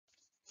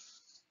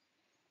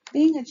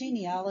Being a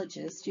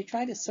genealogist, you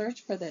try to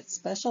search for that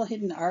special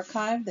hidden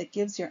archive that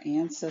gives your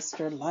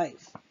ancestor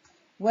life.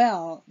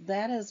 Well,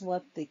 that is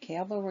what the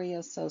Cavalry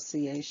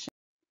Association.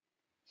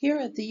 Here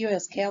at the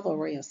U.S.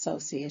 Cavalry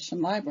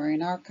Association Library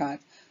and Archive,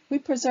 we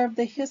preserve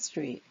the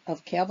history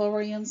of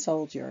cavalry and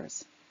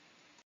soldiers.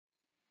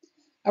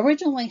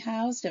 Originally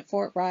housed at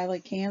Fort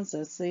Riley,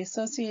 Kansas, the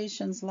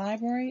Association's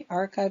library,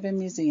 archive, and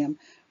museum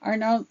are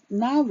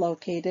now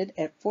located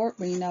at Fort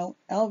Reno,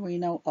 El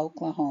Reno,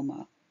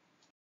 Oklahoma.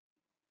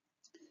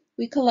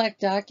 We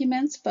collect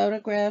documents,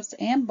 photographs,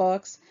 and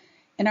books,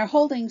 and our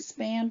holdings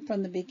span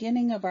from the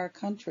beginning of our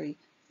country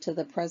to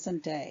the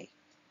present day.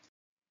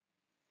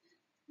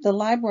 The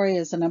library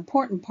is an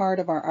important part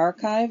of our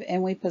archive,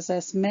 and we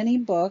possess many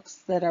books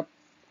that are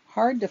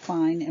hard to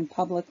find in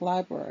public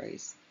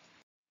libraries.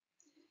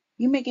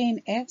 You may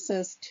gain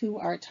access to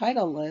our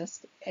title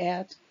list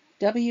at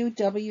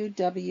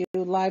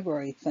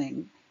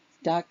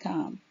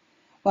www.librarything.com.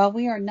 While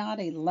we are not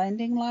a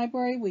lending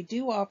library, we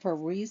do offer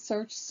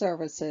research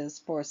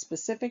services for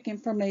specific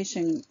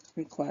information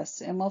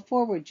requests and will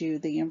forward you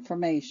the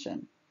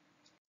information.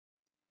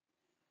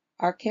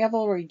 Our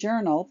Cavalry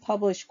Journal,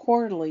 published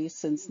quarterly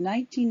since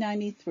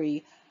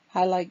 1993,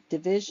 highlight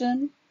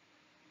division,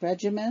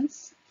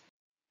 regiments,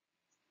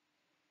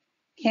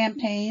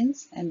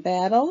 campaigns, and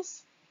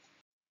battles.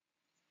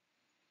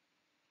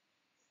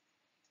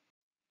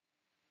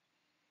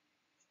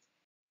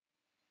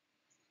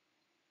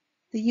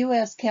 The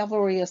U.S.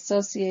 Cavalry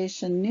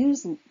Association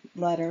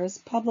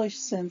newsletters,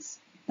 published since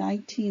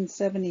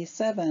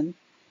 1977,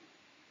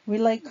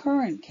 relay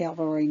current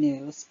cavalry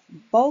news.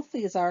 Both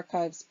these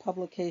archives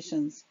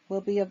publications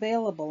will be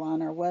available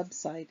on our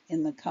website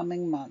in the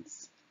coming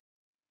months.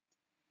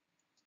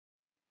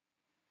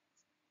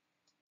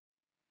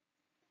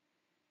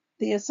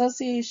 The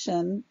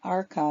Association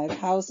archive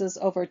houses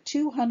over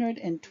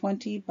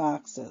 220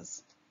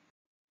 boxes.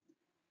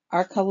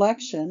 Our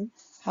collection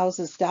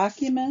houses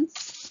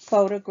documents,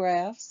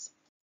 photographs,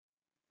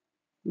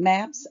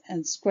 maps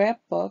and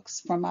scrapbooks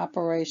from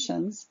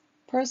operations,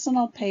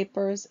 personal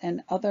papers,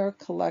 and other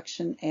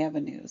collection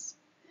avenues.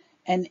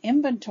 An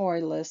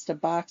inventory list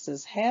of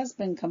boxes has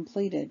been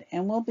completed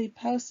and will be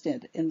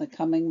posted in the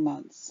coming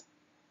months.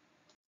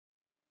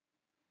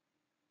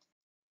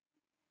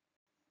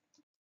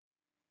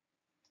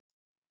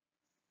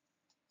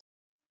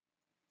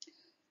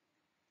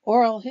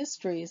 Oral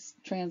histories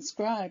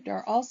transcribed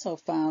are also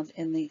found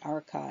in the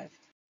archive.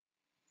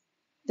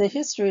 The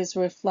histories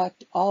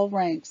reflect all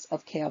ranks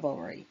of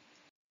cavalry.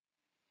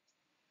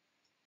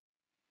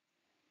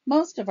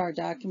 Most of our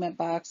document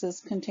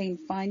boxes contain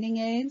finding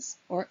aids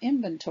or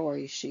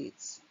inventory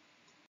sheets.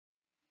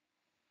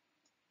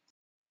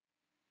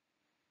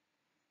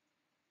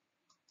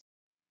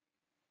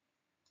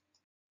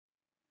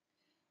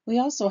 We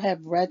also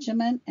have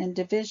regiment and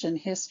division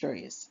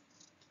histories.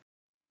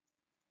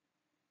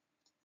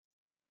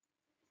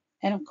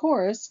 And of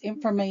course,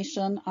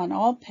 information on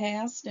all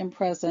past and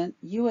present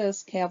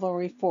U.S.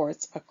 cavalry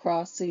forts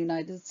across the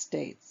United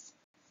States.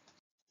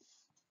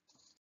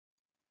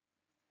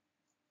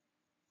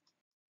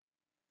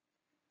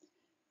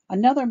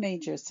 Another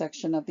major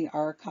section of the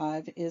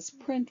archive is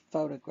print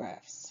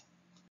photographs.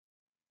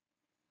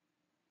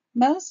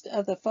 Most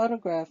of the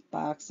photograph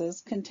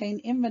boxes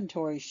contain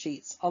inventory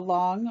sheets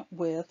along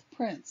with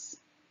prints.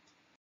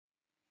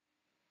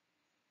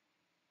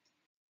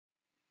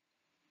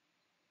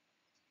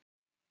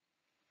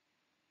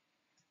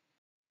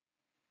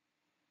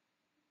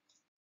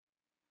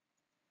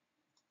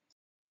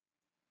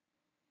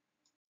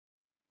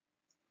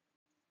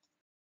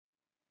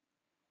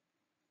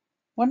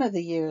 One of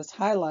the year's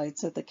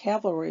highlights of the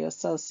Cavalry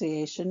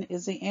Association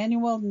is the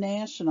annual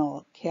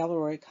National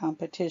Cavalry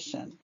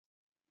Competition,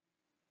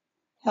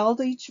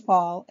 held each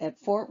fall at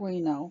Fort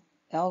Reno,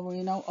 El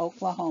Reno,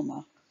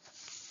 Oklahoma.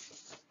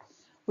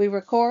 We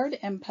record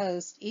and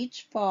post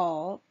each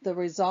fall the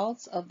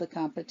results of the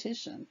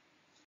competition.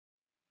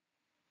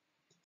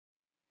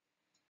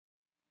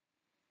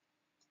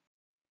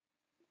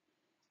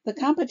 The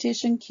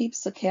competition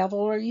keeps the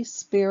cavalry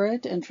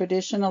spirit and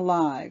tradition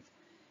alive.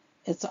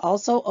 It's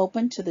also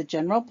open to the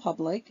general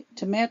public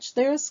to match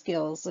their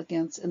skills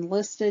against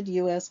enlisted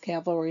U.S.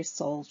 cavalry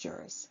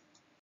soldiers.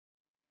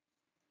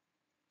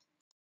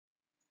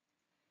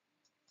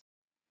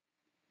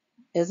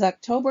 As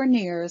October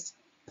nears,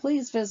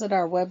 please visit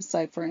our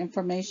website for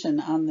information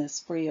on this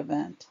free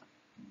event.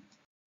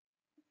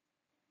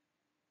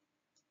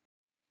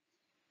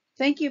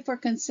 Thank you for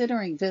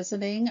considering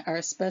visiting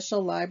our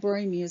special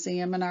library,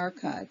 museum, and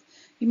archive.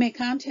 You may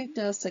contact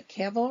us at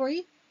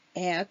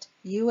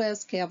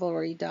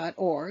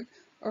cavalry@uscavalry.org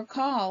or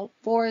call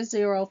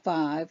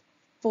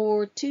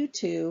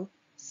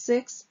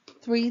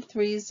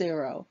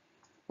 405-422-6330.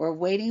 We're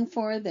waiting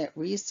for that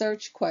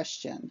research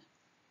question.